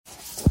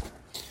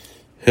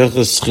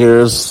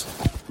Hilchos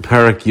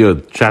Perek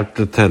Yud,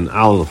 chapter 10,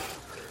 Aleph.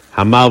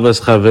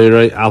 Hamalves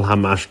Chaverei al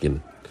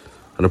Hamashkin.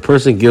 When a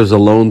person gives a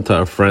loan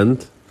to a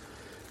friend,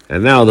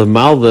 and now the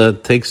malva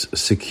takes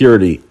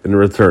security in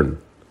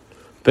return.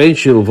 Ben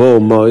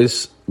shilvo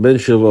mois, ben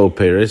shilvo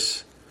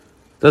peris.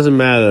 Doesn't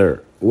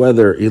matter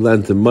whether he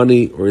lent him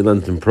money or he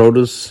lent him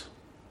produce.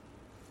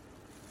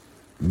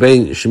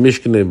 Ben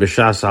shemishkene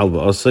b'shas al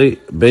v'osei,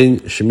 ben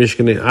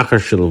shemishkene achar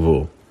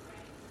shilvo.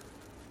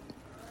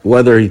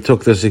 Whether he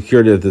took the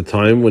security at the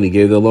time when he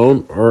gave the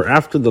loan or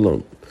after the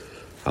loan.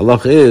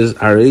 Allah is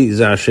Ari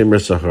Za Shemer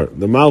Sachar.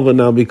 The malva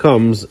now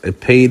becomes a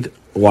paid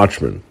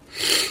watchman.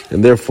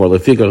 And therefore, Im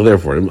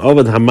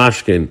Ovad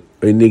Hamashkin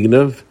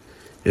Nignev,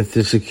 if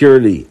the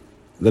security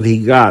that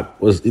he got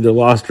was either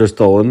lost or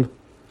stolen,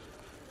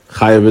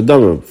 Chayav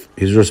Edomav,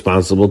 he's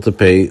responsible to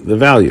pay the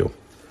value.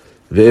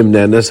 V'im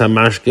Nenes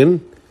Hamashkin,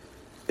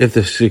 if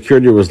the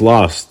security was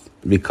lost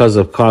because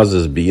of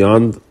causes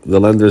beyond the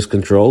lender's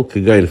control,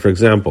 Kigain, for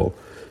example,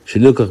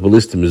 Shinukach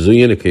Balista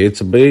Mizuyan,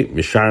 Kayetzabay,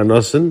 Mishar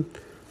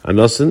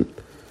Anosin,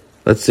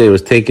 let's say it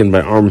was taken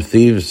by armed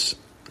thieves.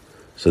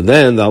 So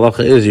then the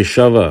halacha is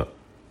Yeshava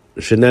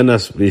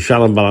Shenenas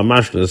Vishalam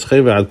Balamashkin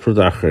Escheva Ad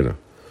Pruta Achrina.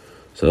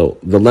 So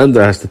the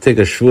lender has to take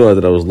a shvua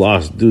that it was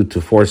lost due to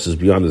forces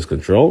beyond his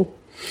control,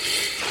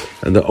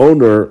 and the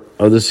owner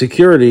of the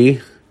security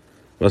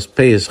must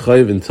pay his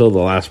chayv until the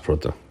last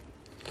pruta,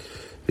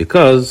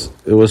 because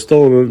it was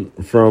stolen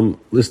from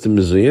Listim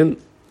Mizuyan,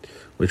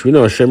 which we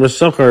know Shemer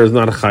Sachar is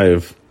not a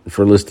chayv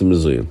for Listim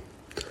Mizuyan.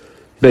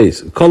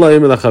 Base Kol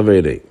Ha'im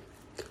L'Chaveirei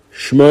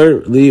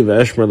Shmor Li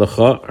V'Eshmer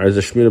L'Cha as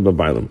a Shmira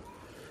B'Bailam.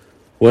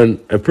 When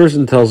a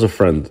person tells a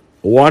friend,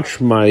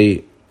 watch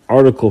my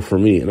article for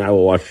me and I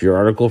will watch your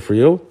article for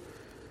you,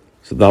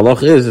 so the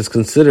halach is it's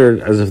considered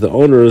as if the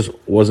owner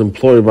was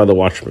employed by the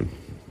watchman.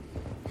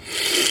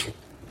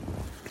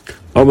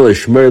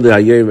 Shmor Li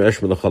Hayim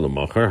V'Eshmer L'Cha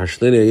L'Machar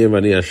Hashleni Hayim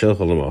V'Ani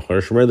Ashelcha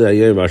L'Machar Shmor Li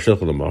Hayim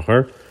V'Ashelcha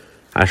L'Machar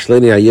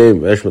Hashleni Hayim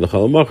V'Eshmer L'Cha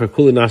L'Machar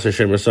Kuli Nasa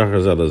Shemer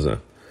Sachar Zadazah.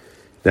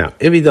 Now,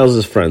 if he tells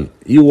his friend,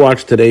 you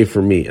watch today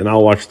for me, and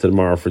I'll watch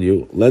tomorrow for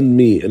you. Lend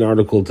me an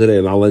article today,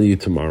 and I'll lend you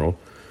tomorrow.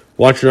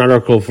 Watch an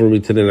article for me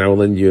today, and I will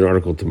lend you an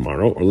article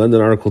tomorrow. Or lend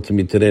an article to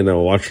me today, and I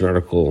will watch an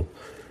article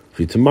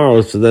for you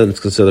tomorrow. So then it's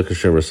considered a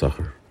shemer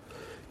sachar.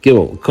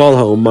 Gimel, kol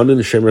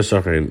ha'umanin shemer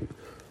sacharin.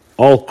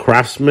 All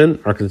craftsmen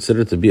are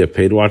considered to be a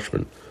paid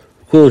watchman.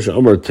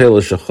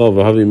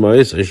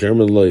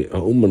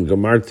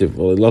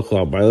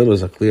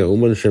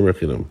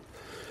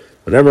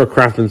 Whenever a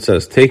craftsman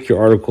says, take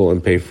your article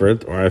and pay for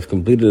it, or I've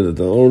completed it,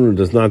 the owner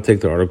does not take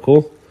the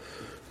article,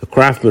 the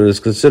craftsman is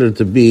considered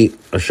to be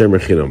a shemer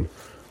chinam.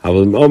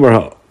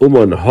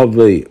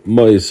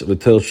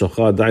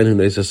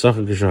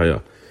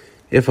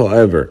 If,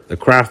 however, the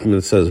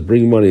craftsman says,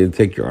 bring money and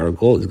take your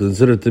article, it's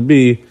considered to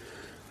be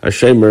a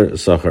shemer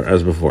sachar,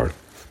 as before.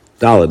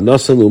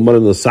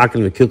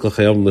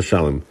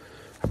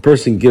 A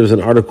person gives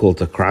an article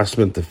to a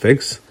craftsman to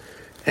fix,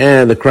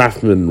 and the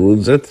craftsman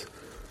ruins it.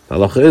 The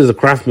halacha is the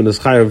craftsman is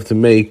chayav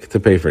to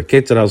pay for it.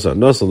 Ketzad hasa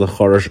nosel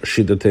lecharash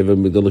shida teva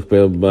migdal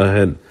l'kpeil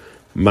bahen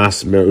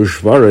mas mer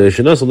ushvare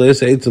shenosel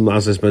leisa eitzim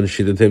lases ben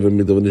shida teva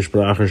migdal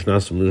v'nishbara achar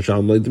shnasum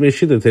v'nisham leidmei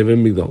shida teva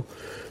migdal.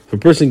 If a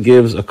person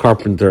gives a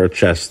carpenter a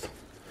chest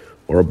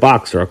or a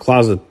box or a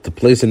closet to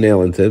place a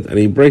nail into it, and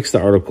he breaks the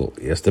article,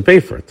 he has to pay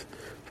for it.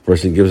 If a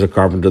person gives a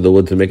carpenter the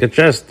wood to make a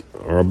chest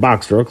or a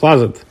box or a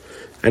closet,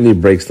 and he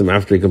breaks them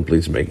after he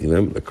completes making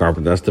them, the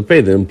carpenter has to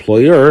pay the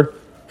employer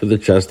for the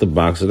chest, the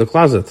box, or the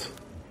closet.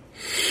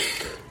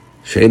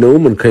 The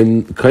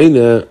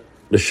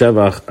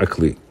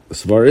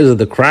svar is that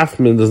the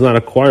craftsman does not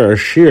acquire a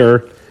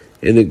share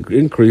in the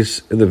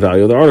increase in the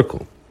value of the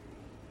article.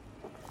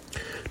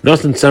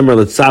 If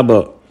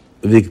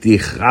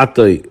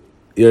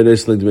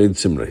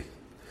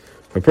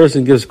a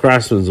person gives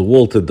craftsman's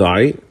wool to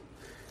dye,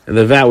 and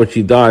the vat which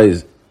he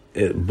dyes,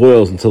 it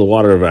boils until the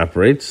water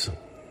evaporates,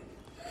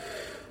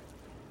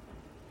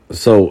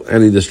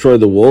 and he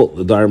destroyed the wool,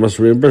 the dyer must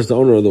reimburse the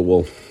owner of the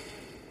wool.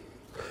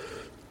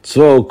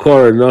 Tzvo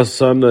kor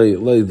nasana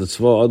lay the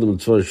tzvo adam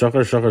tzvo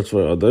shachar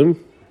tzvo adam.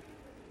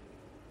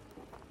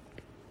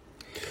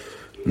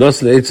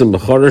 Nasan eitzim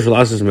b'choresh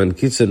lasis men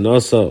kitsa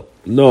nasa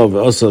no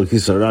ve'osa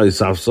kitsa rai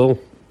safsol.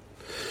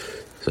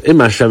 So im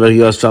hashavach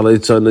yos shal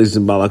eitzah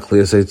nizim balak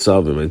liyas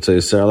eitzah v'im eitzah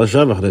yisrael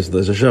hashavach nizim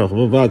liyas hashavach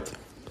v'vat.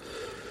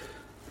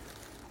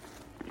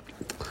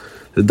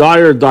 The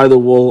dyer dyed the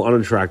wool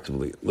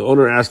unattractively. The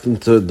owner asked him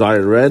to dye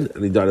it red,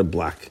 and he dyed it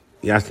black.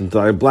 He asked him to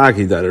dye it black,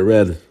 he dyed it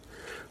red.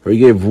 Or he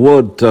gave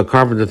wood to a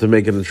carpenter to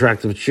make an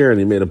attractive chair, and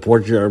he made a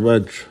porch or a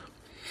bench.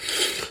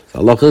 The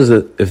halacha is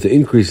that if the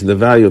increase in the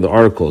value of the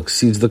article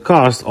exceeds the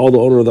cost, all the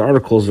owner of the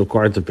article is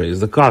required to pay is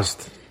the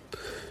cost.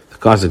 If the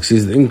cost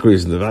exceeds the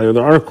increase in the value of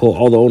the article,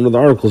 all the owner of the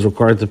article is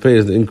required to pay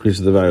is the increase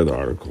in the value of the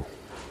article.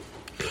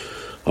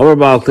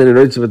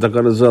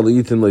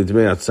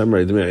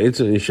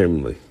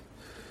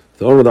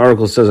 The owner of the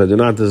article says, I do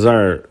not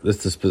desire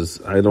this,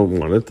 I don't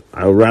want it.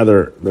 I would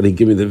rather that he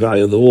give me the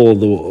value of the wool,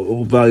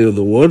 the value of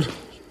the wood.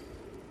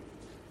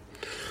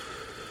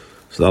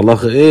 So the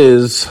halacha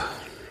is,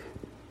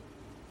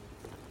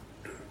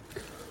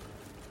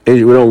 we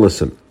don't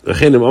listen.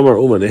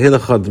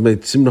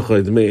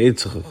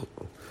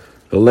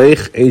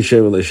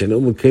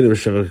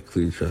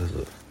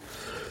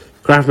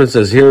 Craftsman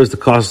says, here is the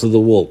cost of the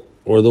wool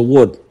or the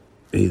wood.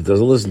 He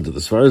doesn't listen to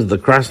this. As far as the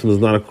craftsman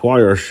does not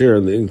acquire or share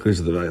in the increase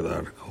of the value of the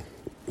article.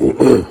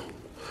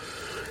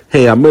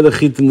 Hey,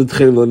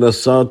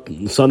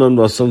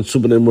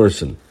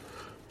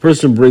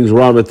 person brings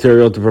raw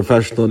material to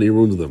professional and he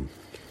ruins them.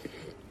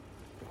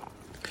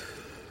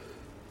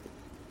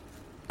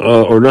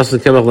 Or nasan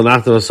kemach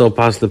l'nachta so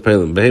pas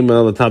lepelim. Behema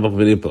al tabach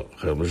v'nipa.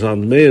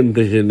 L'sham meim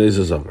kishin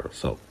neza zachar.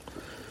 So,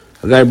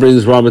 a guy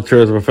brings raw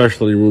material to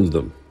professional and he ruins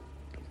them.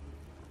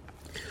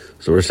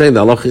 So we're saying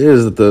the halacha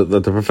is that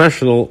the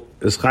professional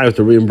is chayav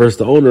to reimburse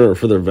the owner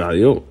for their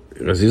value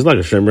because he's like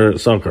a shemer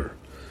soaker.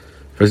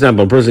 For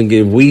example, a person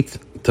gave wheat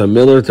to a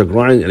miller to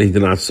grind and he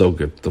did not soak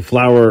it. The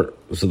flour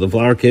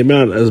came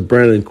out as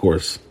bran and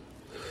coarse.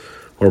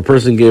 Or a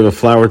person gave a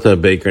flour to a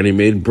baker and he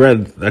made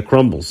bread that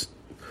crumbles.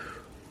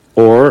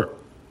 Or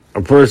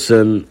a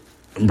person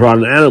brought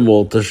an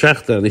animal to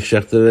shechta and he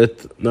shechted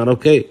it not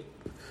okay.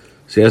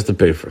 So he has to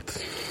pay for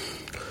it.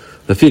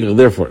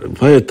 Therefore,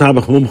 if an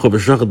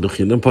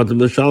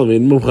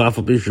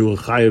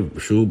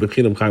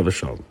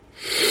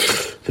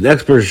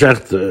expert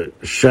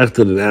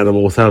shechted an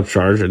animal without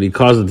charge and he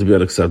caused it to be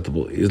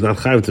unacceptable, he's not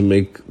chayav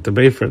to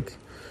pay for it.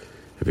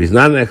 If he's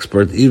not an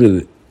expert,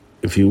 even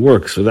if he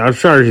works without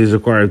charge, he's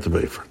required to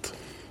pay for it.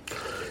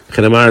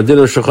 When a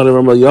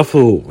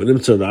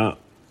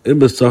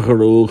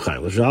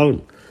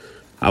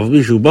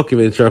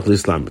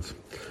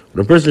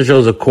person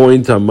shows a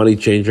coin to a money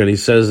changer and he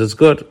says it's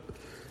good,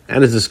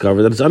 and it's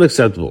discovered that it's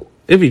unacceptable,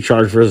 if he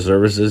charged for his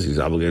services, he's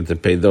obligated to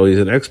pay, though he's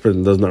an expert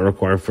and does not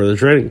require further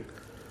training.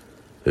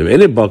 Now,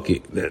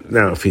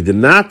 if he did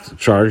not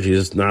charge, he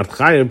is not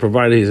chayav,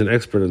 provided he's an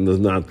expert and does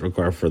not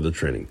require further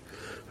training.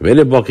 Now,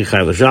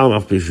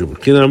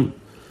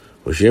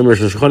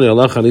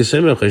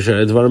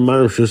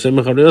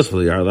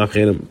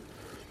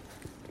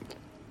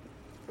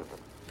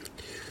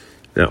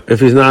 if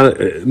he's not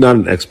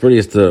an expert, he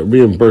has to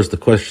reimburse the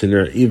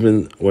questionnaire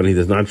even when he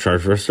does not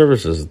charge for his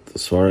services.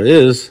 As far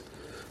as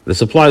this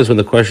applies when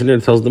the questionnaire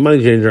tells the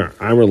money changer,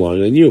 I'm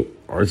relying on you.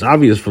 Or it's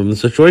obvious from the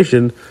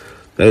situation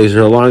that he's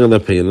relying on the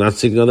opinion, not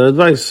seeking other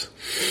advice.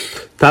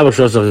 When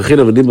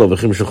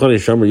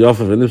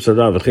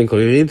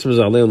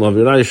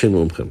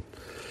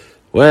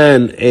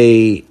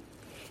a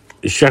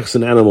shechs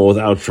an animal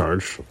without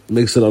charge,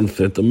 makes it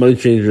unfit, the money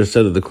changer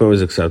said that the coin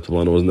was acceptable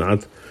and it was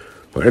not,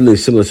 or in a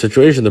similar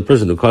situation, the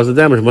person who caused the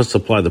damage must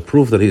supply the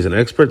proof that he's an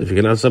expert. If he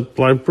cannot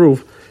supply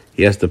proof,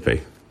 he has to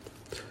pay.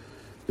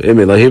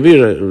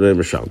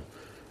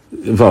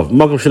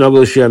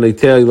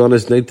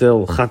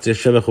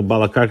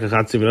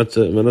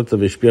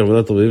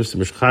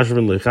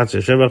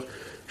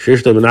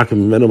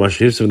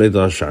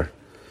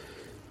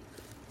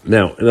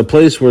 Now, in a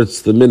place where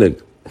it's the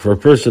minhag for a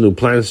person who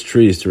plants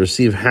trees to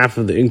receive half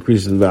of the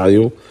increase in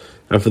value,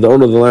 and for the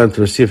owner of the land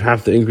to receive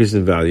half the increase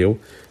in value,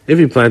 if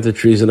he planted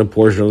trees in a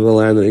portion of the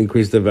land that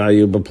increased the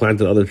value, but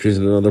planted other trees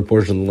in another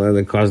portion of the land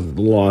that caused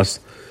the loss,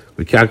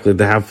 we calculate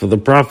the half of the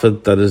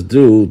profit that is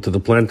due to the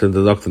planter and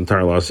deduct the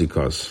entire loss he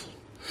caused.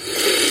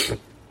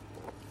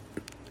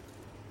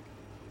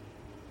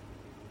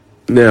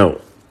 Now,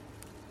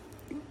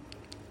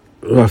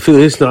 even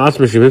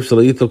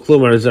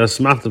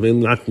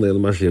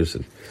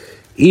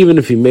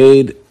if he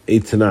made a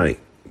tanai,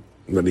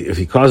 if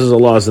he causes a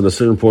loss in a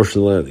certain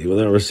portion of the land, he will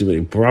not receive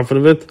any profit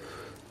of it.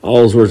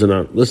 All his words are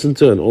not listened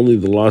to, and only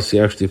the loss he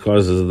actually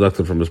causes is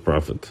deducted from his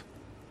profit.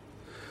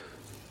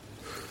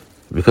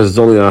 Because it's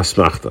only a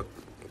asmachta.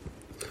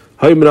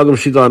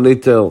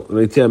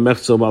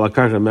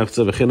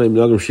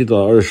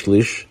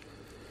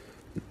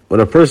 When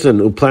a person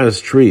who plants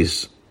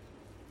trees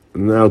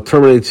now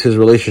terminates his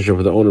relationship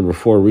with the owner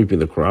before reaping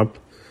the crop,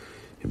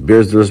 he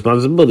bears the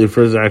responsibility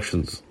for his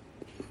actions.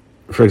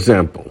 For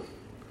example,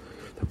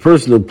 the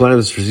person who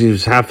plants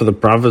receives half of the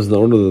profits, and the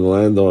owner of the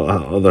land the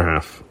other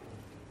half.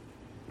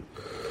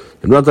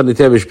 If the person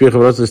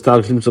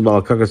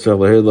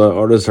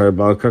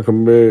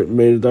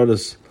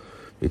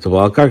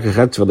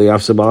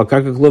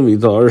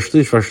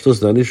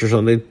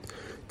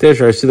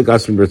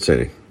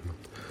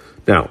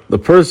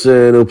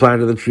who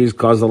planted the trees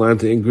caused the land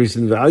to increase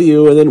in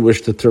value and then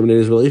wished to terminate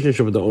his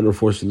relationship with the owner,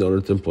 forcing the owner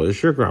to employ a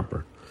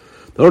sharecropper.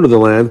 The owner of the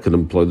land can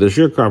employ the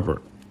sharecropper.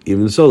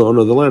 Even so, the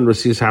owner of the land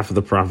receives half of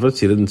the profits.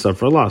 He didn't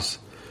suffer a loss.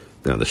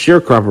 Now, the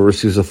sharecropper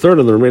receives a third,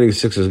 and the remaining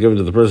 6 is given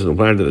to the person who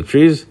planted the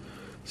trees.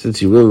 Since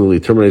he willingly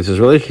terminates his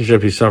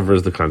relationship, he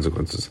suffers the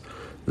consequences.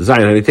 With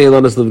regards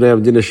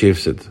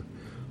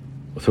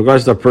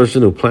to the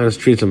person who plants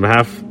trees on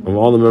behalf of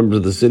all the members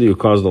of the city who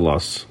caused the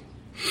loss.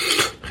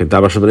 For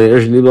example,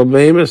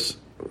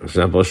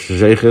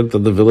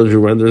 that the village who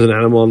renders an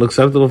animal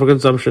unacceptable for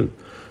consumption.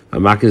 Or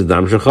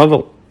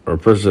a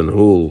person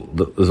who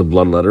is a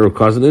bloodletter who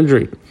caused an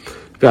injury.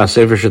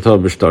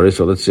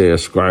 So let's say a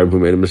scribe who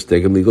made a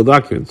mistake in legal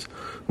documents.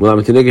 Or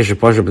a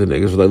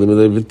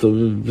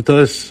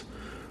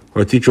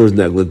teacher was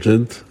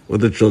negligent, or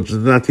the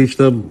children did not teach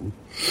them,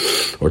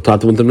 or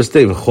taught them with a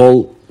mistake.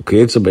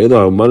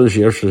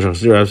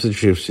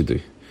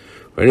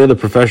 Or any other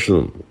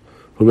professional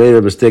who made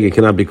a mistake and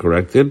cannot be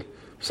corrected.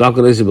 They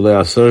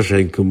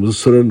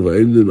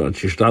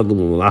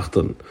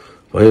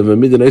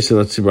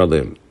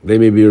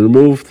may be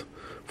removed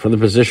from the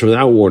position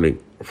without warning.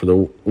 For the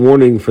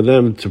warning for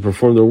them to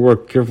perform their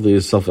work carefully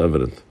is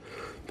self-evident.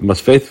 They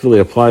must faithfully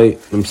apply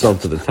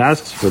themselves to the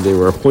tasks, for they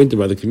were appointed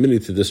by the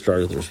community to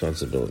discharge their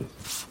responsibility.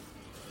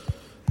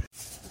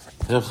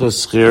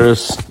 Hilchos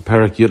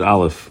Perek Yud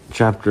Aleph,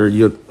 chapter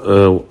Yud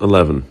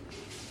 11.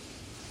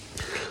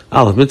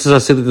 Aleph, mitzvah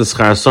aseh to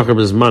schar socher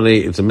bez money.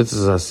 It's a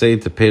mitzvah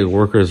aseh to pay a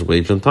worker's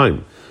wage on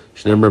time.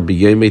 Shneimar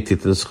b'yomei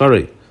titin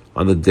schari.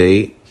 On the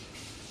day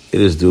it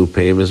is due,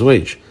 pay him his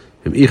wage.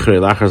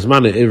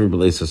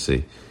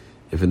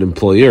 If an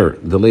employer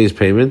delays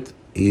payment,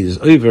 he is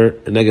over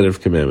a negative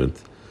commandment.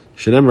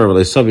 Do not let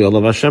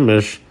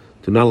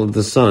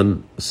the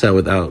sun set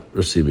without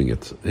receiving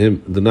it.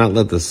 Do not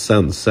let the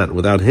sun set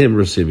without him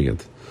receiving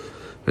it.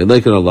 You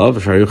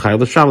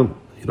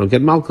don't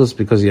get malchus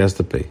because he has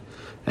to pay.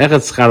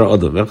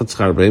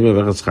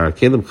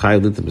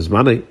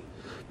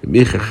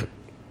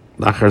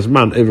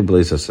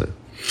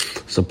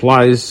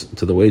 Supplies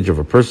to the wage of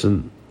a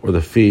person, or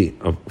the fee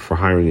for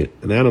hiring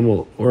an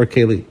animal or a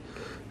keli.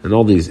 In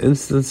all these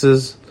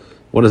instances,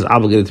 one is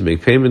obligated to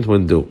make payment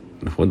when due.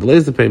 If one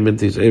delays the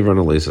payment, he's over on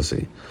a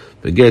leisasi.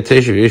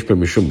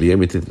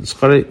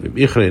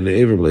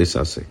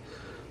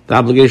 The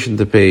obligation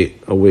to pay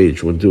a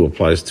wage when due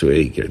applies to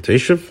a ger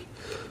teshuv,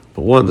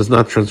 but one does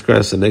not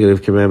transgress a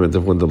negative commandment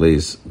if one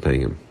delays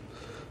paying him.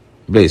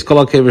 When a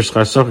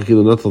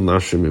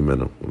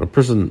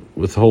person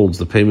withholds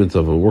the payment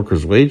of a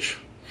worker's wage,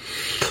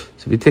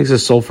 so if he takes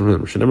his soul from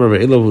him,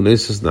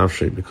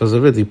 because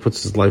of it, he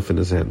puts his life in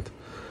his hand.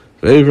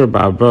 And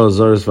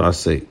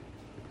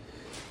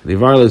he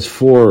violates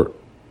 4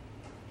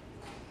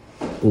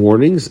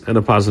 warnings and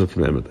a positive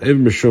commandment.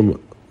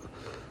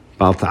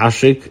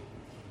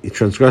 He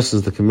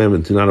transgresses the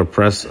commandment to not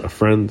oppress a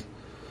friend,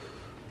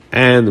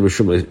 and do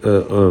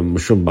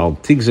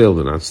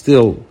not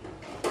steal,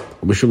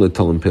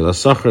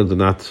 do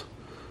not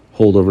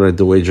hold overnight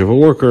the wage of a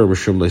worker,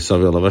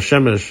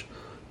 not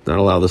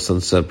allow the sun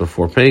set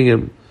before paying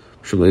him,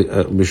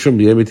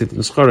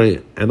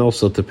 and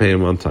also to pay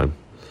him on time.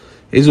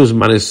 What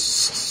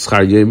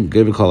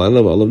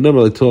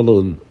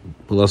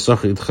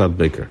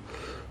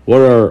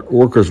are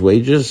workers'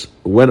 wages?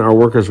 When are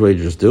workers'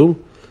 wages due? A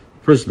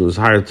person who is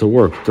hired to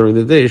work during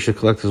the day should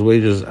collect his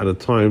wages at a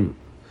time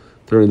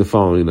during the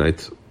following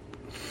night.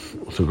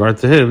 With regard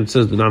to him, it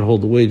says, do not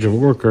hold the wage of a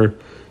worker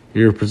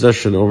in your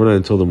possession overnight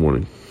until the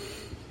morning.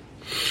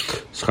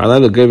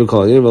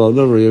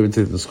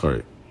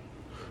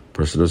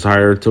 Person who is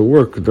hired to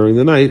work during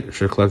the night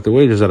should collect the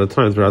wages at a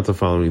time throughout the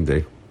following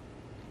day.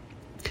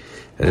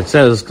 And it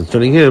says,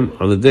 concerning him,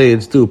 on the day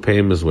it's due, pay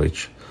him his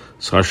wage.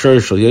 Person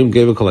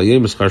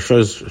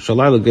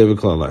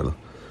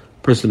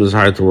who is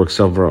hired to work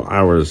several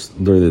hours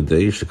during the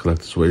day should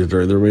collect his wage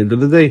during the remainder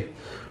of the day.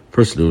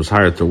 Person who is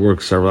hired to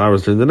work several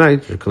hours during the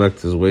night should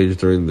collect his wage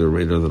during the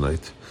remainder of the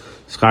night.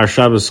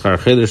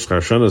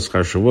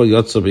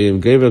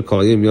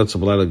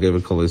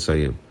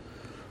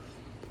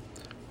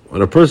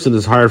 When a person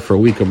is hired for a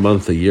week, a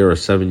month, a year, or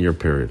 7-year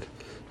period,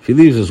 if he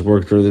leaves his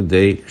work during the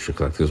day, he should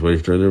collect his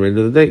wage during the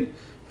remainder of the day. If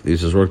he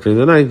leaves his work during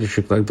the night, he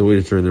should collect the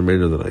wage during the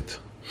remainder of the night.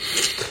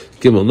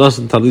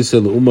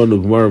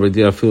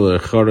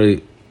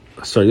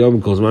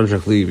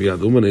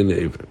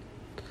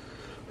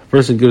 A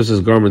person gives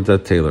his garment to a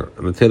tailor,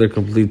 and the tailor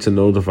completes and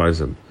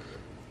notifies him.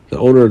 The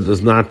owner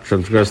does not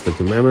transgress the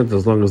commandment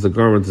as long as the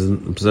garment is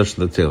in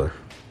possession of the tailor,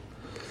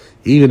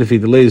 even if he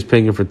delays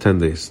paying him for 10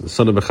 days. The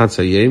son of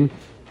Bechatzayim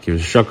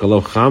gives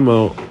shakalo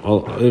chamo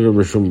over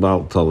mishum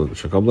bal talin.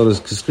 Shakablan is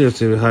kiskir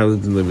to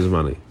highlight in his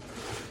money.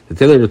 The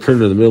tailor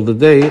returned in the middle of the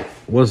day.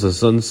 Once the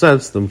sun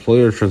sets, the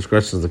employer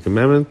transgresses the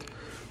commandment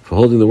for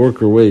holding the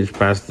worker wage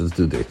past its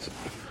due date.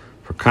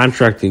 For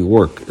contracting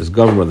work is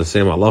governed by the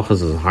same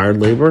halachas as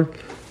hired labor.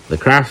 The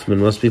craftsman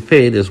must be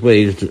paid his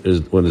wage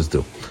when it's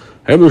due.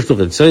 The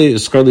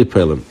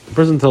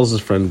person tells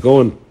his friend, go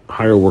and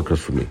hire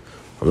workers for me.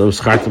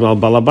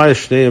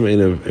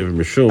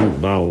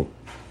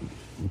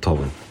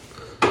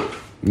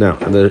 Now,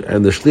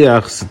 and the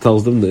shliach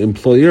tells them the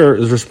employer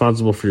is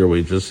responsible for your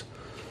wages.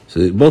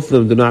 So both of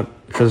them do not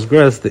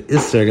transgress the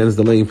isser against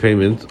delaying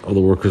payment of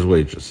the worker's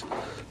wages.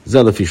 The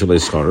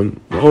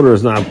owner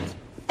is not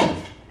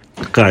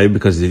chai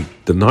because he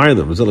didn't hire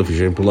them. And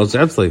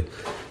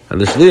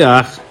the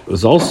shliach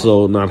is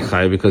also not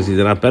chai because he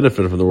did not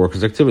benefit from the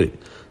worker's activity.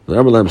 If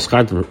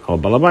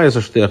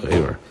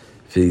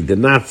he did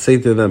not say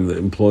to them the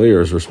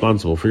employer is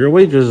responsible for your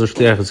wages, the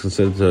shliach is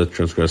considered to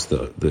transgress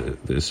the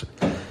isser.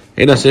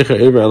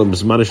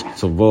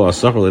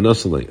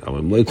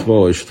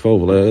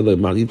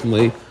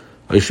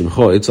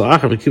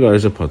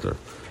 The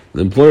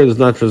employer does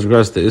not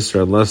transgress the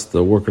Isra unless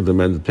the worker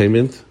demanded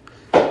payment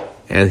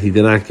and he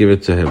did not give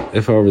it to him.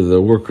 If, however,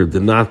 the worker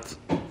did not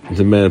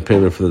demand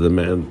payment he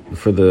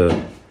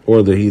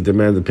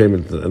demanded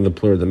payment and the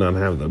employer did not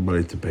have the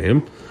money to pay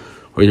him,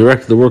 or he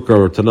directed the worker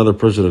over to another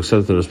person who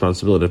accepted the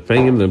responsibility of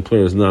paying him, the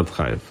employer is not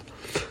chayiv.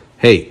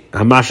 Hey,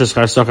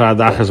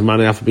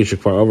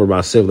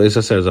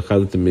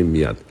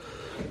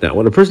 now,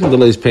 when a person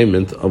delays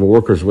payment of a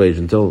worker's wage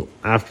until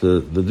after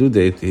the due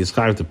date, he's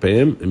chayiv to pay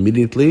him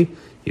immediately,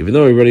 even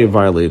though he already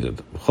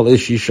violated.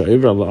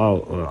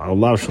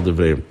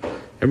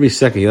 Every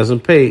second he doesn't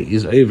pay,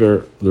 he's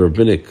over the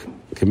rabbinic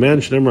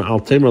command.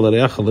 Not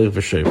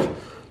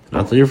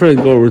tell your friend,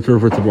 go return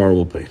for tomorrow,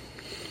 we'll pay.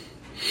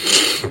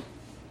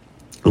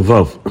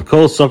 Vav.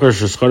 Kol sokar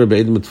sheshchari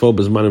be'edim mitfol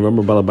bezman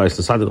remember balabais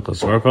nesad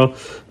l'chasarcha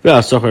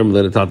ve'asokar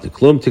melenetat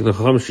klum tik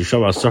l'chacham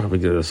shishav asokar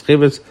beged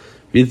eschivitz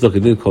v'yitlok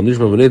edin kol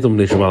nishma v'netum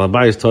nesha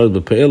balabais told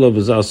be'pe'elo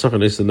v'zah asokar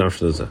nesad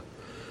nafshlezah.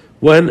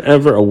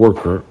 Whenever a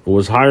worker who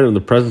was hired in the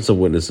presence of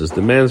witnesses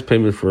demands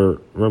payment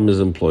from his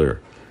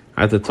employer,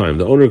 at the time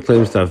the owner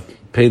claims to have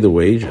paid the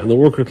wage and the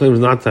worker claims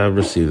not to have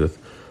received it,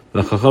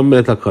 the chacham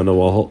metakana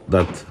while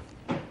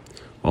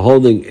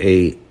holding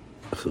a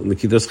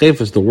Nikitas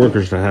Chayfis, the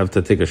worker should have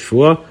to take a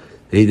shua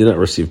that he did not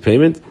receive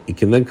payment. He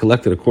can then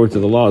collect it according to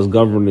the laws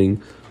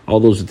governing all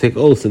those who take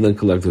oaths and then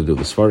collect the due.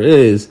 The svar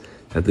is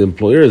that the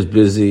employer is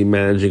busy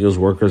managing his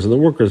workers and the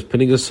worker is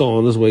pinning his soul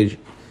on his wage.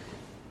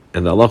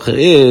 And the halacha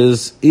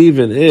is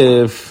even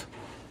if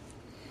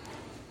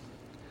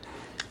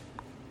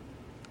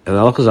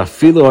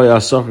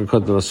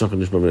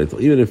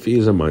he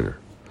is a minor.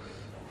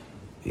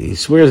 He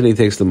swears and he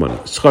takes the money.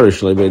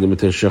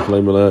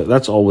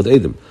 That's all with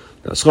Edom.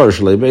 If the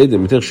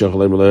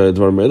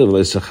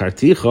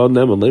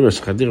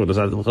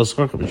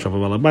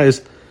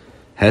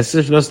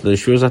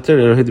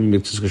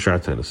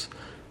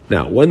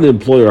Now, when the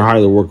employer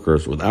hired the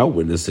workers without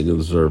witnessing and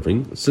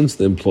observing, since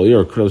the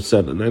employer could have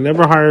said, and I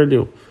never hired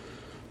you,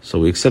 so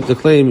we accept the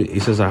claim,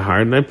 he says, I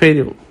hired and I paid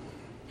you.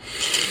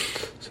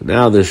 So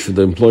now the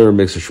employer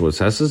makes a short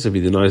hesses if he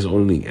denies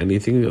owning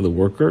anything of the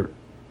worker.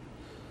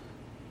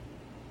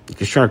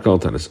 If you had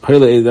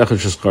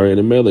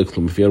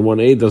one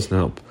aid, doesn't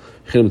help.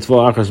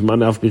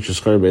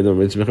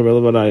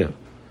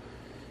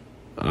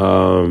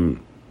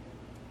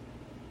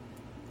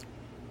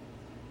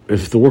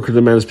 If the worker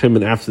demands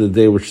payment after the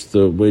day which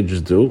the wage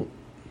is due,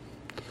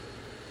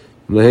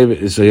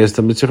 so he has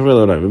to mitzvah.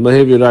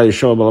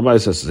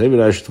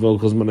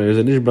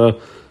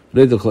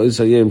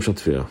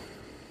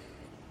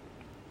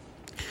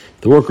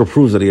 The worker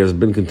proves that he has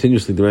been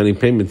continuously demanding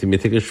payment. He may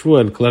take a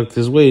shvua and collect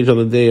his wage on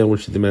the day on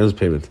which he demands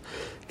payment.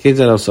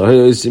 The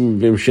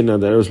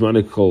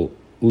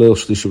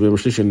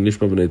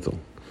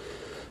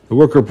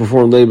worker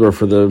performed labor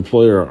for the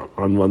employer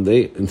on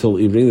Monday until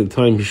evening. The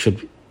time he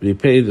should be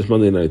paid is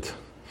Monday night.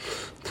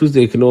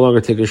 Tuesday he can no longer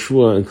take a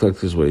shvua and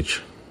collect his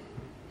wage.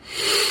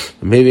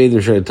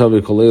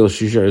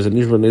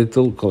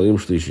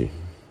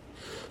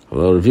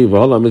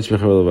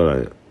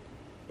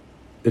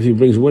 If he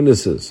brings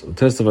witnesses who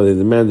testify they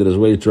demanded his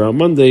wage throughout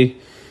Monday, he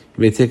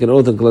may take an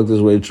oath and collect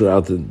his wage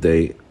throughout the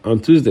day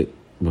on Tuesday.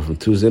 But from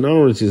Tuesday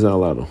onwards, he's not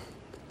allowed to.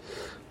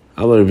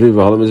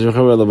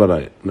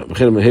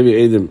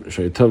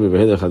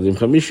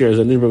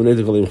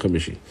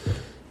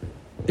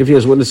 If he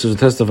has witnesses who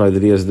testify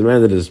that he has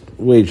demanded his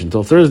wage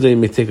until Thursday, he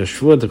may take a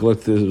shvua to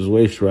collect his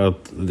wage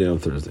throughout the day on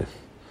Thursday.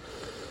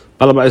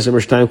 Well, there's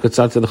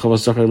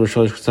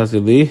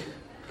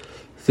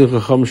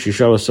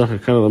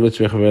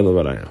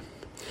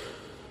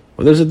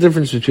a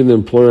difference between the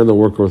employer and the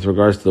worker with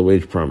regards to the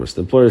wage promise.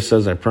 The employer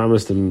says, I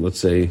promised him, let's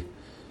say,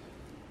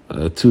 2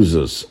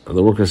 zuz. And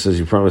the worker says,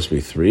 you promised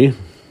me 3.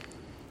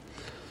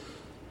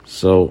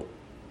 So,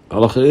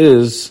 halacha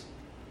is,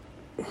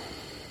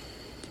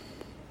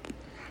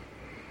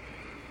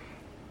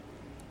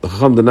 the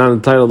chacham did not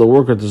entitle the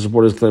worker to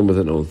support his claim with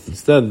an oath.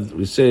 Instead,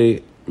 we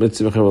say,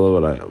 mitzvah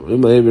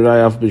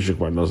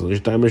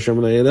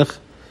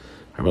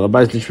if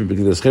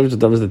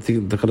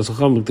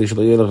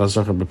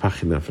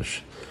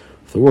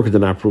the worker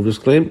did not prove his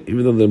claim,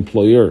 even though the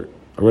employer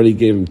already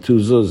gave him 2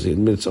 zuz, he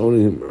admits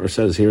owning him or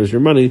says, here's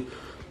your money,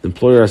 the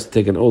employer has to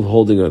take an oath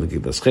holding on the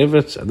Gittas,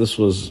 and this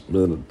was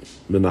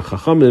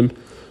Menachachamim,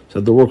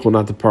 said the worker will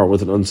not depart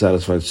with an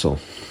unsatisfied soul.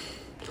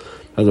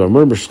 As I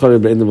remember, when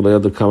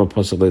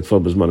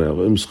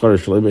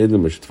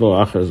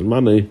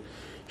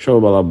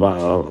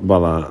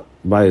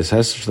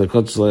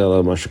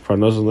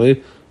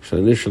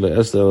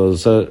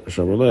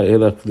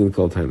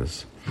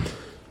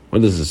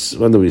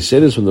do we say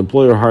this? When the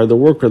employer hired the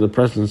worker in the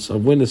presence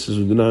of witnesses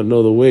who do not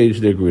know the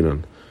wage they agreed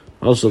on.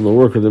 Also, the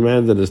worker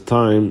demanded his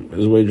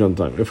wage on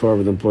time. If,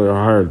 however, the employer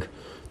hired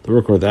the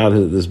worker without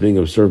this being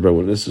observed by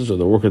witnesses, or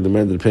the worker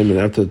demanded payment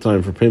after the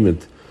time for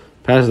payment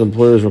passed, the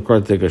employer is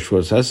required to take a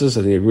shvua hesses,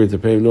 and he agreed to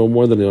pay him no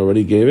more than he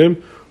already gave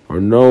him,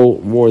 or no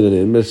more than he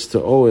admits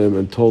to owe him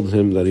and told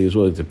him that he is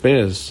willing to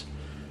pay us.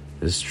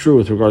 is true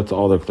with regard to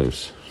all their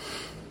claims.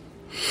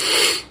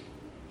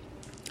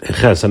 A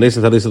person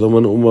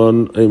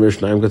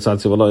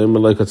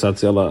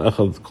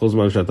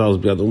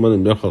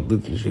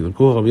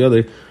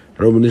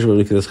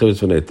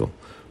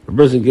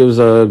gives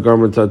a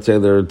garment to a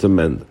tailor to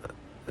mend,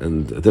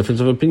 and a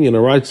difference of opinion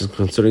arises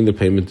concerning the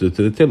payment due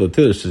to the tailor. The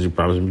tailor says, "You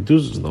promised me 2,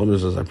 and the owner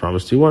says, "I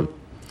promised you 1."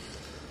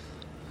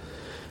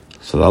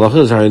 So the halacha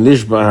is Hari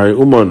Nishba, Hari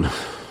Uman.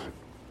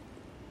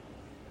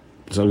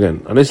 So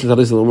again, as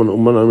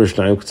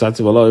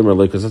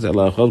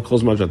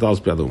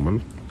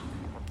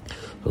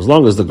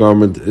long as the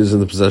garment is in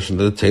the possession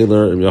of the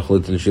tailor,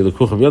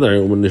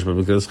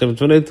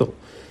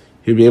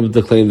 he'll be able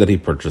to claim that he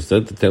purchased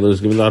it. The tailor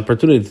is given the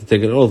opportunity to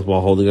take an oath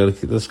while holding out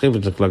the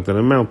schevit to collect that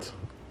amount.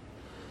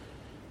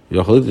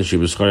 You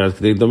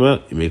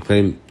may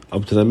claim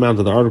up to the amount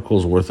of the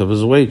article's worth of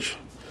his wage.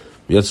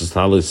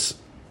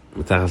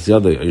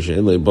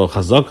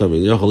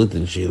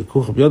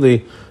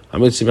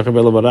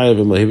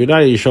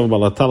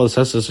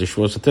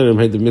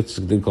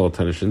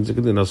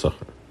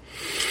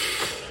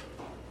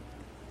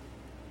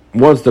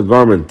 Once the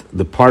garment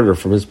departed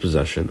from his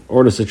possession,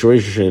 or in a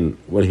situation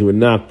when he would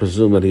not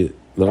presume that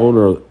the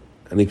owner,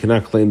 and he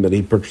cannot claim that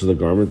he purchased the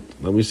garment,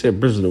 then we say a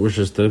prisoner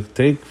wishes to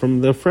take from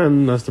their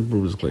friend has to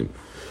prove his claim.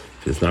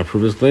 If he does not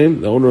prove his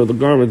claim, the owner of the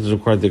garment is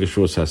required to take a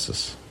shua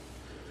sessus.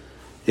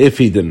 If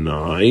he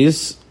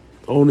denies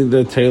owing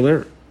the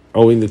tailor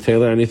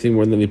anything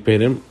more than he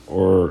paid him,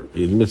 or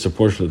he admits a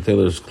portion of the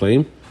tailor's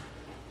claim,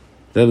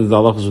 then the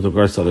halachas with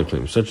regards to other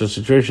claims. Such a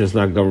situation is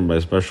not governed by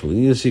a special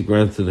leniency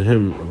granted to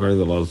him regarding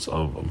the laws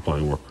of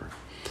employing worker.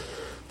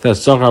 When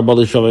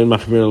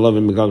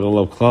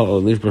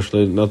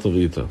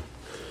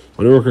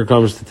a worker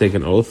comes to take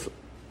an oath,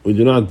 we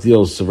do not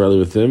deal severely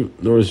with him,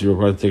 nor is he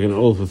required to take an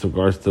oath with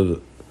regards to the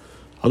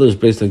others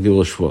based on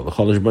Gilul Shvuah.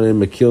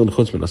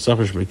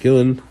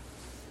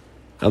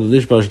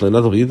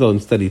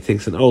 Instead, he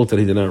takes an oath that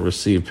he did not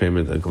receive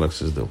payment and collects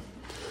his due.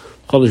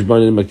 We're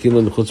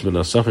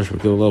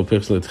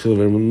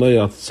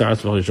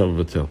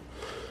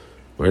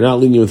not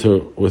lenient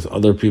with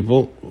other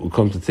people who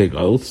come to take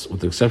oaths, with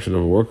the exception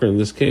of a worker. In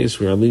this case,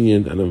 we are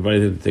lenient and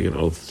invite him to take an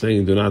oath,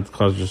 saying, "Do not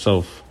cause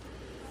yourself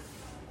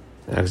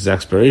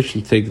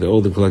exasperation, take the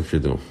oath and collect your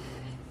due."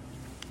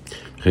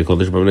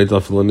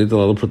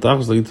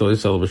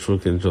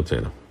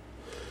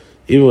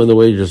 Even when the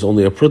wage is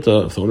only a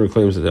pruta, if the owner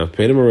claims that they have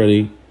paid him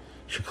already,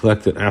 should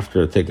collect it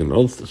after taking an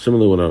oath.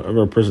 Similarly,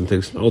 whenever a person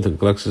takes an oath and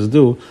collects his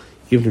due,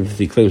 even if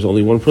he claims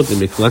only 1 pruta, he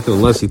may collect it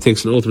unless he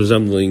takes an oath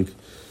resembling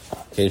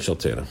Kain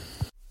Shaltera.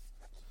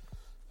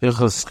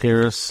 Hilchos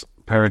Sechirut,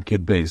 Perek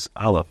Yud Beis,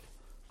 Aleph.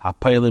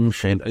 Hapaylim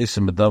shein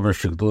oisim bedavar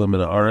shegdulim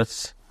min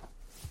haaretz,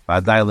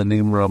 v'adai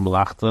lenimra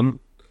melachtan,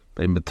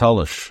 bein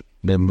betalish,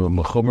 bein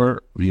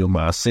mechumer, v'yu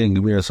ma'asin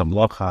gemiras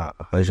hamlacha,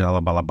 ha'ejan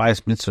ala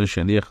balabais mitzvah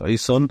sheniach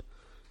oison,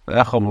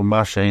 v'echol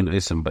mama shein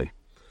oisim bei.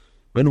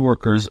 When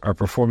workers are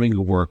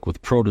performing work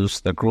with produce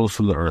that grows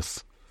from the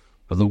earth,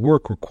 but the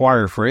work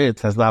required for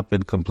it has not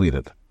been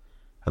completed,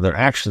 and their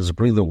actions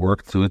bring the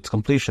work to its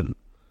completion,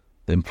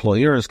 the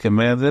employer is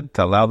commanded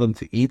to allow them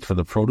to eat from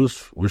the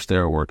produce which they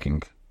are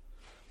working.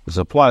 This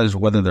applies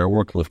whether they are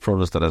working with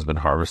produce that has been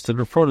harvested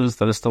or produce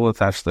that is still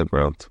attached to the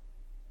ground.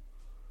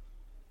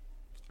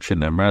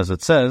 Shinemar, as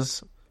it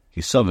says,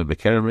 "Kisami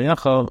bekerem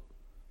riyacha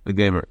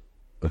v'gemer,"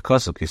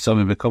 because of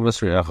kisami bekomas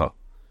riyacha.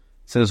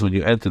 It says, when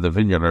you enter the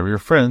vineyard of your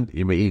friend,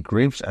 you may eat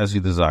grapes as you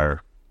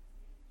desire.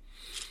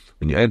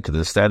 When you enter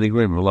the standing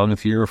grain belonging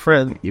to your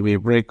friend, you may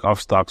break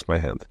off stalks by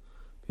hand.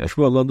 So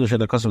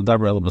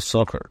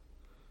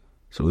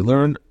we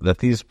learned that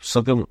these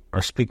psukim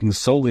are speaking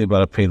solely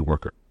about a paid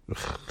worker. Now,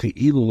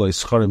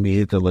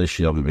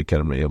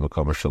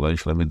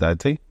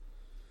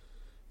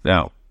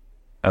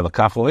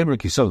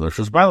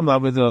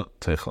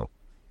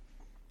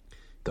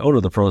 the owner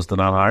of the produce did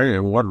not hire,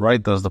 and what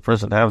right does the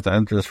person have to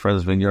enter his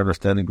friend's vineyard or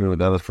standing grain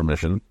without his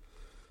permission?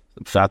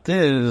 The pshat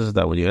is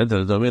that when you enter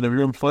the domain of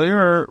your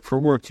employer for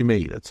work, you may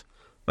eat it.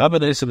 What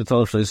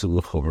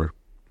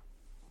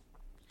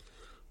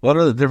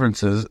are the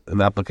differences in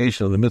the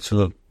application of the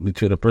mitzvah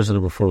between a person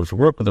who performs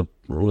work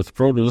with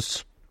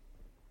produce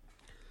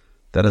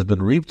that has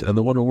been reaped and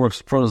the one who works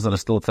with produce that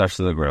is still attached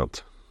to the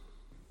ground?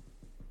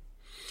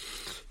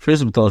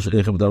 Person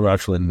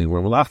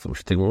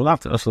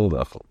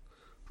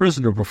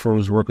who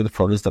performs work with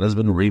produce that has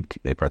been reaped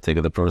may partake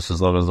of the produce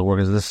as long as the work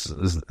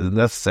is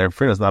necessary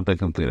for it has not been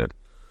completed.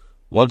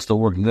 Once the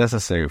work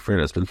necessary for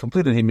it has been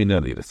completed, he may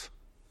not eat it.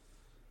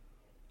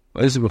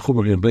 If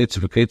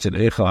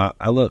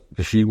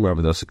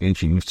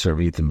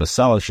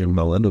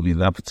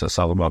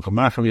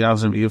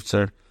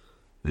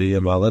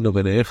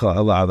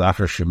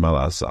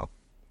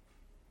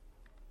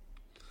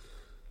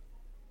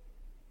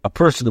a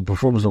person who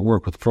performs the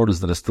work with produce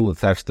that is still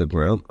attached to the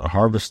ground, a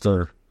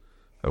harvester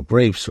of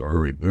grapes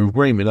or a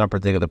grain, may not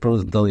partake of the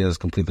produce until he has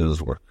completed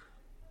his work.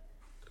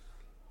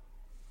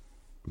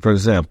 For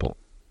example,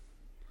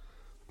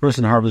 a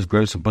person harvests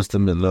grapes and puts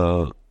them in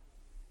a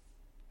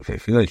Okay,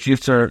 if you like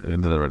shifter,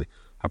 into the ready.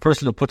 A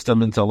person who puts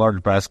them into a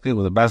large basket,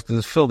 when the basket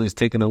is filled, he's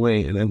taken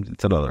away and emptied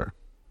to another.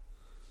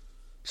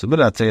 So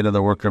Minatay,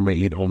 another worker may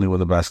eat only when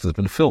the basket has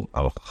been filled.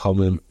 Say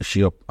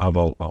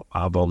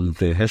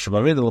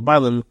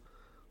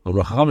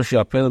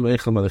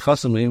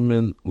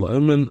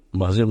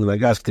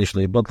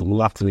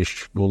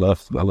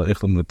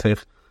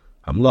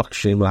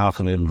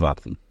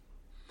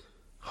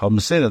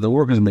that the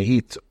workers may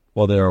eat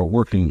while they are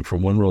working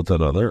from one row to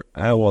another,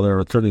 and while they're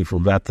returning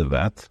from vat to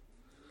vat.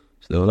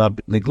 So they will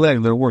not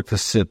neglect their work to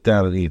sit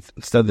down and eat.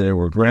 Instead, they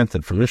were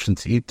granted permission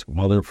to eat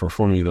while they're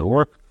performing their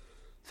work,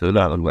 so do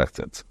not neglect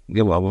it.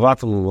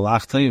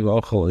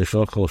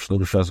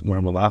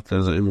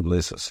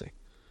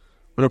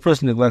 When a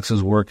person neglects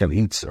his work and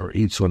eats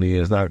when he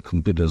has not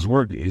completed his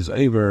work, he is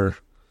over,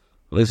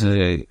 as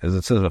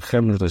it says,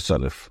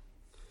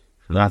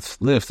 not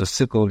lift a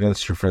sickle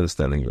against your friend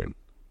standing in.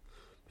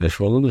 To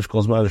explain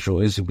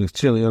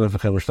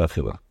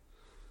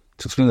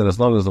that as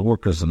long as the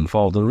worker is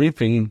involved in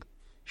reaping,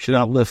 he should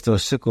not lift a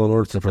sickle in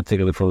order to partake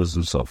of the produce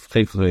himself.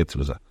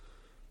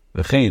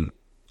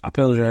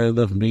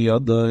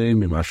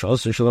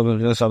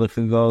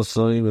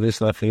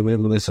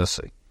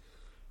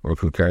 Or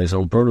who carries his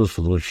own produce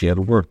for which he had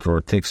worked, or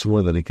takes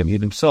more than he can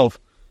eat himself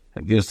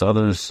and gives to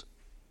others,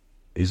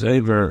 is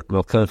over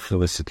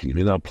Melchach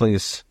in that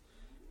place.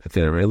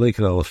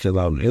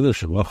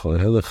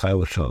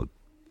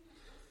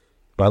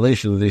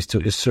 Violation of these two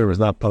Isser is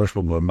not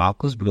punishable by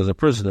Malchus, because a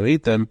person who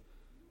ate them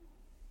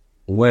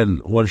when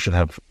one should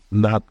have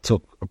not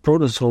took a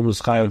produce home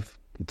is chayav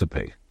to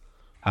pay.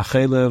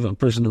 Achelev, a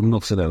person who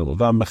milks an animal.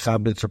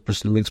 V'amechabitz, a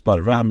person who makes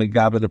butter.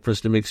 V'amegabit, a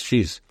person who makes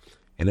cheese.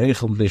 In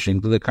Eichel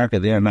Nishing, the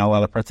karka, they are not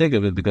allowed to partake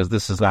of it because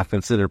this is not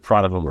considered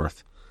product of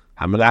earth.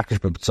 Hamadakish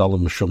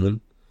b'btzalim m'shumin,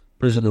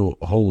 person who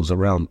holds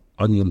around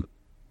onion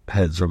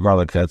heads or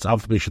garlic heads,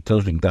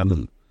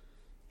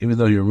 even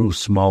though you remove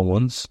small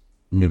ones,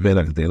 he may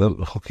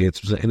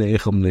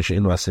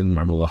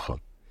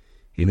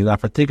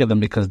not partake of them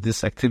because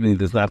this activity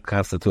does not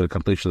constitute a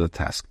completion of the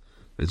task.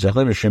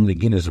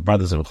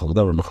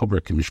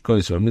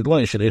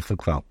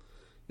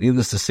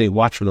 Needless to say,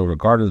 watchmen over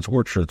gardens,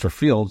 orchards, or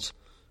fields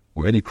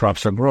where any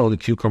crops are grown, the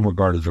cucumber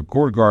gardens or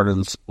gourd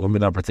gardens, one may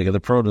not partake of the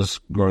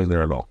produce growing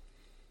there at all.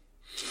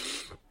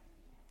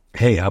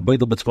 Hey,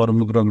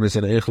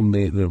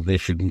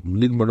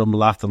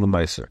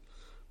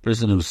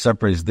 person who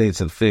separates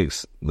dates and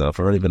figs that have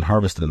already been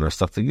harvested and are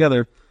stuck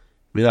together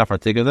may not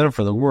partake of them,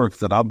 for the work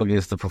that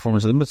obligates the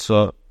performance of the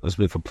mitzvah has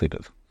been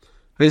completed.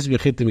 Person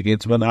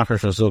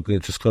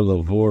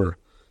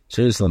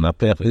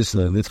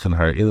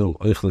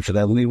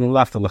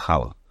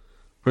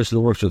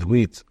who works with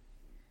wheat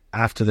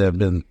after they have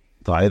been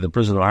dyed, the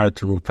person who hired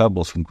to remove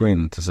pebbles from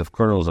grain to sift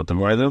kernels or to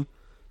dry them,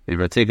 may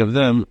partake of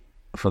them,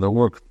 for the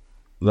work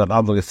that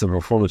obligates the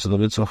performance of the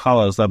mitzvah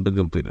challah has not been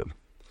completed.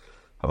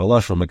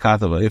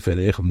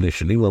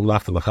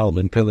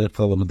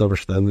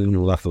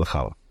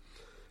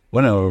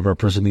 Whenever a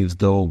person needs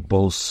dough,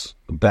 bows,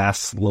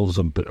 baths, loaves,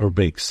 or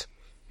bakes,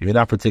 he may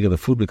not partake of the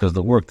food because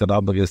the work that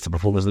obligates the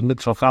performance of the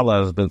mitzvah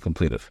challah has been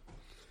completed.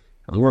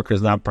 And a worker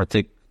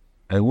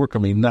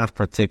may not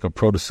partake of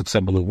produce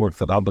except when the work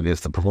that obligates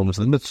the performance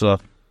of the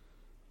mitzvah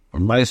or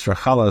ma'aser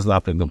challah has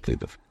not been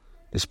completed.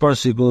 If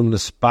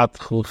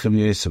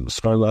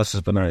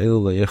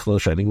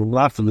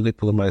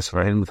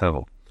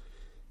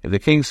the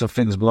case of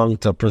figs belonging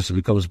to a person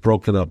becomes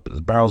broken up,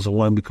 his barrels of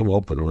wine become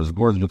open, or his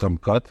gourds become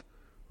cut,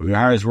 or he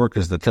hires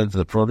workers to tend to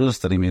the produce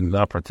that he may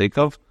not partake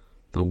of,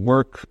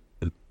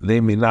 they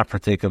may not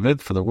partake of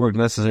it, for the work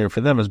necessary for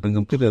them has been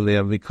completed, and they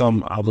have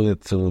become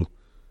obligated to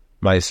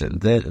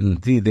ma'aser. Then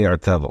indeed they are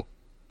tevel.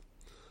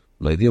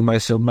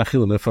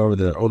 If however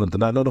their owner did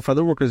not notify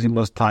the workers, he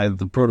must tithe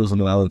the produce and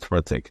allow them to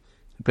partake.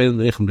 They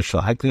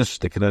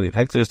cannot eat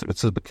hectares, it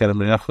says,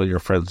 your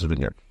friend's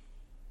vineyard.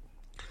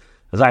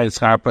 When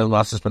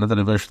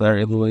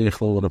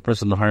a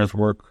person hires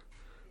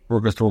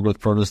workers to work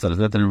with produce that is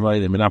not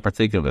invited, they may not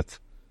partake of it.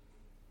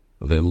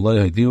 But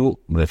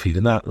if he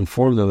did not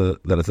inform them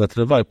that it's not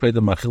invited, pay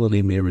them machil,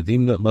 he may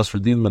redeem them, must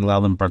redeem them and allow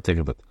them to partake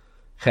of it.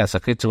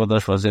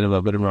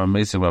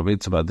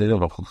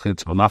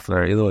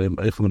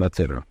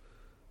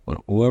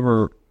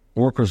 Whoever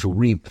workers who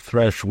reap,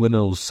 thresh,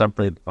 winnow,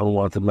 separate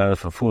unwanted matters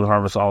for food,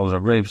 harvest olives or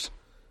grapes,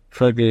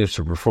 shred grapes,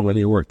 or perform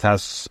any work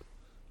tasks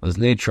as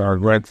nature are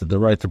granted the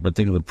right to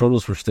partake of the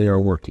produce which they are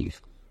working.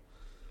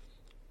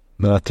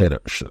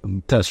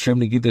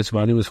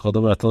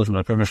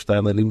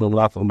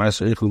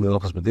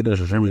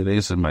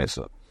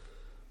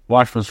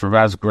 Watchmen for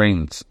vast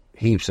grains,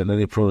 heaps, and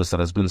any produce that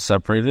has been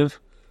separated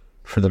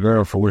for the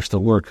bearer for which the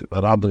work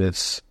that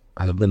obligates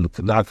has been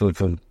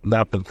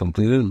not been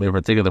completed, may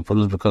partake of the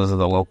produce because of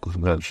the local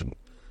convention.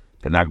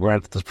 They're not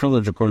granted this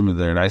privilege according to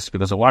their nice,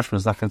 because a watchman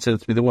is not considered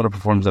to be the one who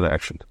performs that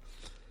action.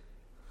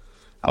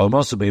 I will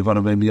also be one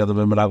of the other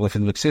women.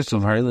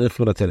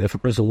 If a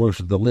person works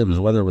with the limbs,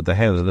 whether with the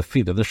hands or the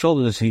feet or the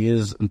shoulders, he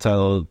is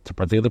entitled to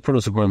partake of the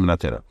produce according to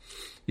Natera.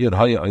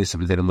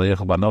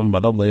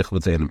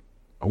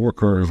 A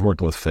worker is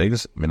working with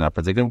figs, may not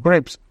partake of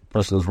grapes. A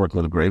person who's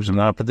working with grapes may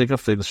not partake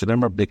of figs. When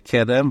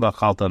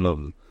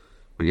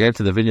you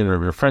enter the vineyard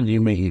of your friend,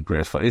 you may eat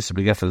grapes. Person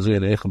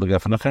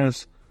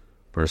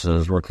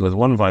who's working with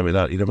one vine may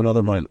not eat of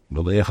another vine.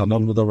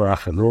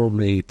 Nor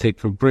may take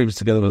from grapes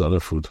together with other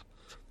fruit.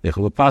 You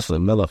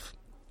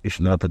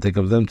should not partake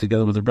of them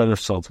together with the bread or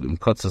salt.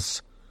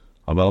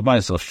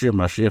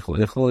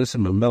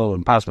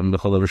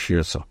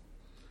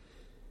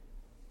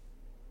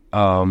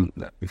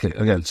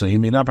 Again, so he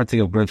may not partake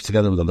of grapes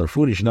together with other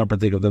food. He should not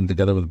partake of them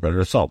together with bread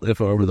or salt. If,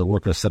 however, the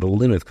worker set a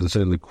limit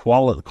concerning the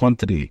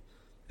quantity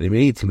that he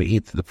may eat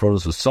the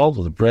produce with salt,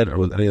 with bread, or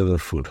with any other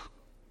food.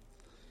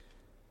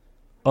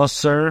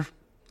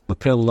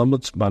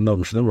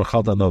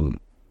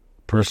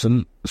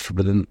 Person is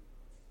forbidden.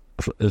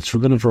 It's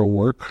forbidden for a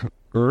worker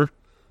to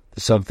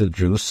suck the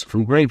juice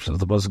from grapes, as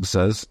the pasuk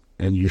says,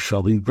 and you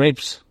shall eat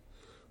grapes.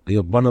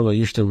 Neither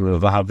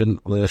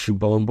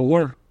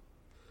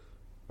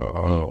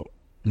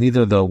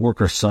the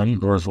worker's son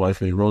nor his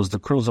wife may roast the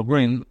kernels of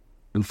grain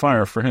in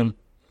fire for him.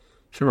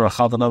 You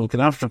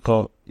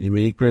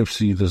may eat grapes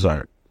so you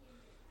desire.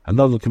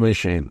 Another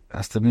commission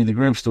has to be the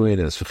grapes the way it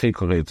is.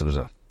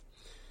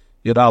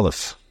 Yet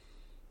Aleph.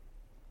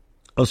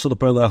 Also the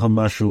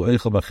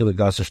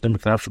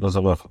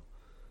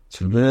it's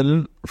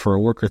forbidden for a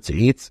worker to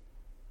eat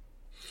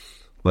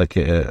like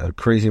a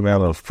crazy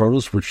amount of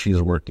produce which she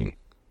is working.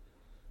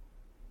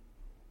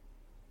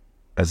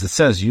 As it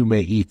says, you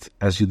may eat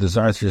as you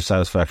desire to your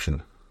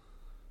satisfaction.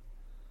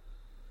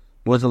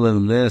 It's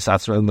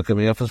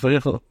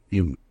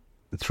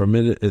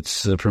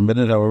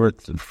permitted, however,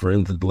 for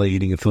him to delay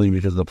eating until he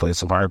reaches the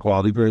place of higher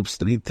quality grapes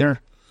to eat there.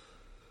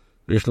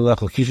 A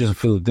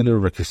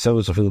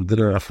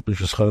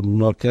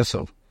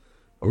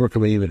worker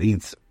may even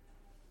eat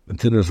a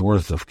dinner's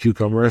worth of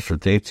cucumbers or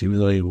dates, even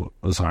though he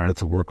was hired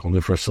to work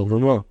only for a silver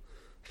mo.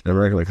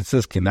 Like it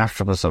says,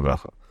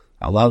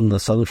 allowed in the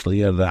son of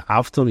the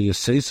after you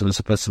say so is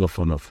a festival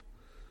fun of.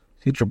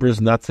 Teach a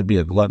person not to be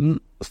a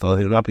glutton, so that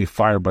he will not be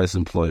fired by his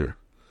employer.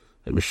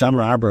 A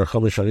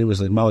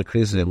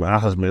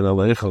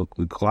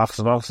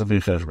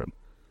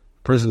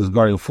person is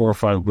guarding 4 or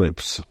 5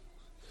 grapes,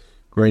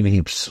 grain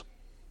heaps.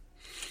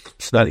 He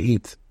should not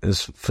eat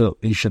his fill.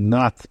 He should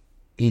not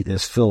eat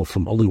his fill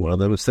from only one of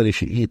them. Instead, he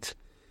should eat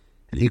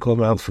an equal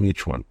amount from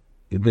each one.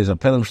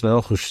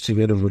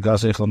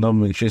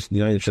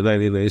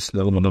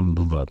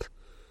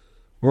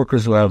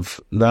 Workers who have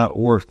not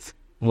worked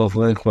both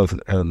length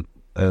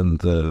and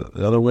the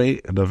other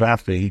way, and the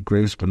vat may eat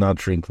grapes but not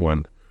drink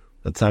wine.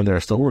 At the time they are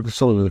still working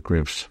solely with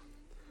grapes.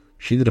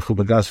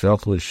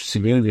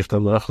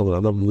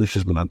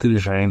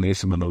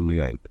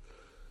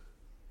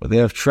 But they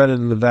have treaded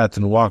in the vat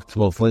and walked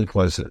both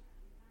lengthwise.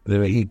 They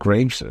may eat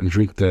grapes and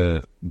drink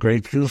the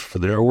grape juice, for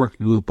they are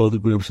working with both the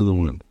grapes and the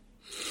wine.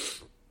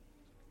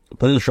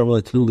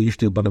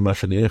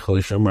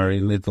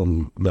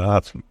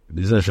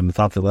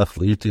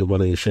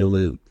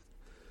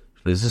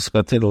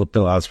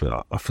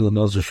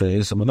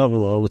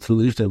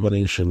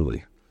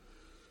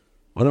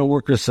 When a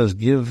worker says,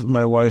 give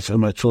my wife and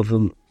my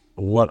children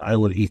what I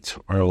would eat,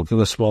 or I will give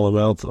a small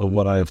amount of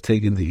what I have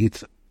taken to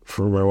eat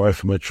for my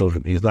wife and my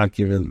children, he is not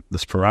given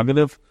this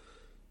prerogative.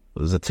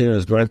 The Zatir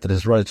has granted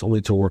his rights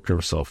only to a worker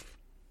himself.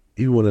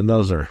 Even when a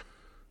Nazar,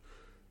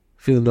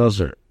 even a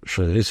Nazar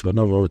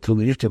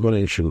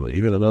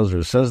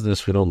says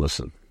this, we don't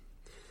listen.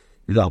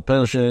 When a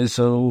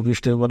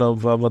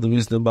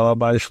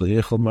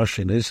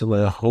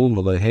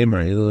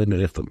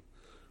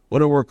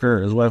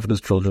worker, his wife and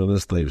his children and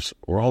his slaves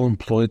were all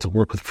employed to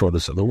work with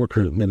produce, and the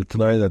worker made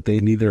deny that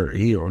they neither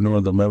he or nor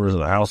the members of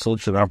the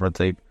household should not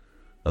partake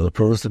of the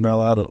produce, they're not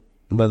allowed to.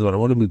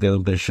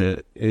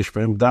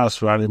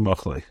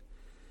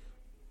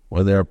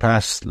 When they are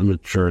past the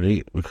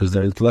maturity, because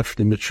they're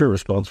intellectually mature,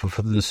 responsible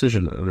for the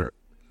decision, and they're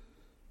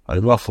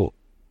muffled,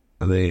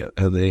 and they're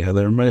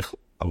meichel.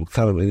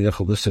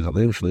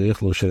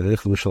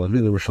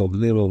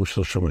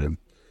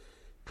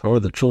 However,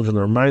 the children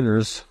are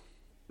minors.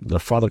 The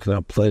father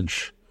cannot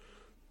pledge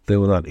they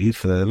will not eat,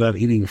 for they're not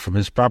eating from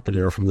his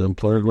property or from the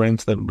employer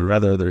grants them, but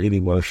rather they're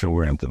eating what is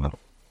granted them.